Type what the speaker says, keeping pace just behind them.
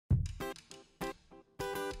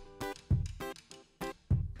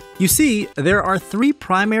You see, there are three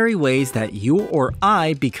primary ways that you or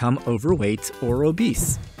I become overweight or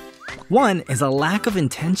obese. One is a lack of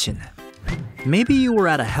intention. Maybe you were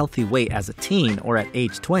at a healthy weight as a teen or at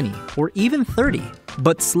age 20 or even 30,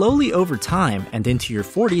 but slowly over time and into your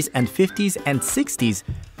 40s and 50s and 60s,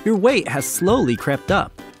 your weight has slowly crept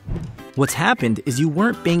up. What's happened is you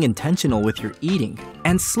weren't being intentional with your eating,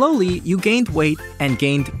 and slowly you gained weight and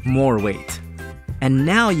gained more weight. And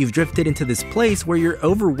now you've drifted into this place where you're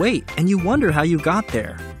overweight and you wonder how you got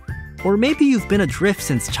there. Or maybe you've been adrift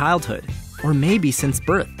since childhood, or maybe since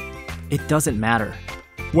birth. It doesn't matter.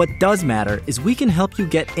 What does matter is we can help you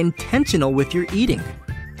get intentional with your eating.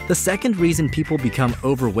 The second reason people become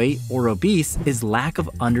overweight or obese is lack of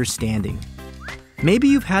understanding. Maybe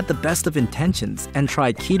you've had the best of intentions and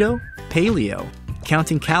tried keto, paleo,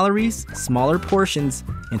 counting calories, smaller portions,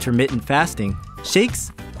 intermittent fasting,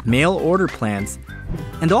 shakes, mail order plans,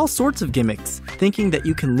 and all sorts of gimmicks, thinking that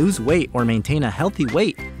you can lose weight or maintain a healthy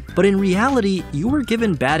weight, but in reality, you were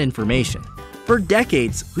given bad information. For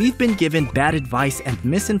decades, we've been given bad advice and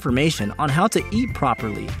misinformation on how to eat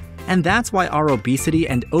properly, and that's why our obesity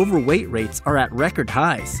and overweight rates are at record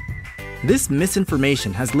highs. This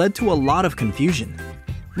misinformation has led to a lot of confusion.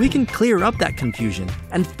 We can clear up that confusion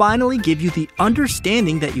and finally give you the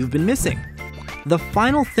understanding that you've been missing. The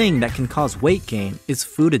final thing that can cause weight gain is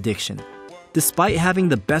food addiction. Despite having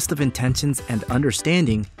the best of intentions and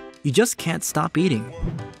understanding, you just can't stop eating.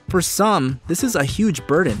 For some, this is a huge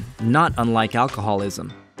burden, not unlike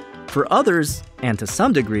alcoholism. For others, and to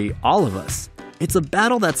some degree, all of us, it's a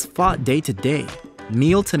battle that's fought day to day,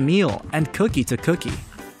 meal to meal, and cookie to cookie.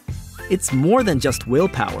 It's more than just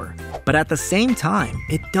willpower, but at the same time,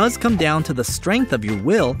 it does come down to the strength of your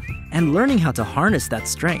will and learning how to harness that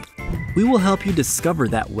strength. We will help you discover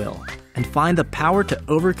that will and find the power to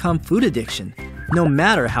overcome food addiction, no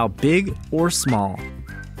matter how big or small.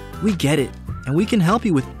 We get it, and we can help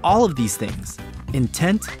you with all of these things: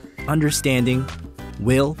 intent, understanding,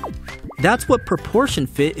 will. That's what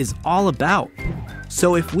ProportionFit is all about.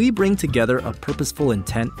 So if we bring together a purposeful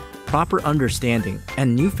intent, proper understanding,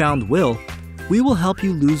 and newfound will, we will help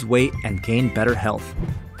you lose weight and gain better health.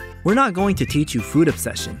 We're not going to teach you food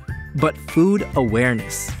obsession, but food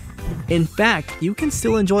awareness. In fact, you can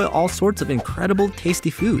still enjoy all sorts of incredible tasty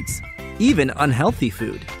foods, even unhealthy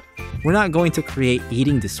food. We're not going to create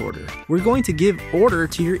eating disorder. We're going to give order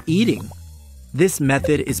to your eating. This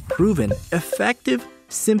method is proven, effective,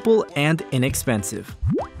 simple, and inexpensive.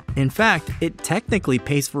 In fact, it technically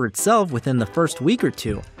pays for itself within the first week or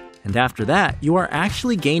two, and after that, you are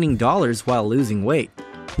actually gaining dollars while losing weight.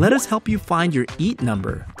 Let us help you find your EAT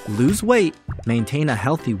number, lose weight, maintain a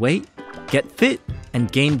healthy weight, get fit, and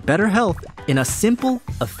gain better health in a simple,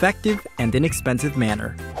 effective, and inexpensive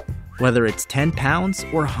manner. Whether it's 10 pounds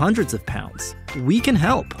or hundreds of pounds, we can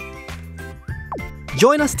help.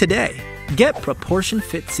 Join us today. Get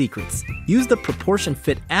ProportionFit secrets. Use the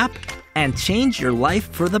ProportionFit app and change your life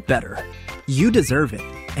for the better. You deserve it,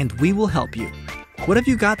 and we will help you. What have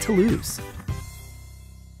you got to lose?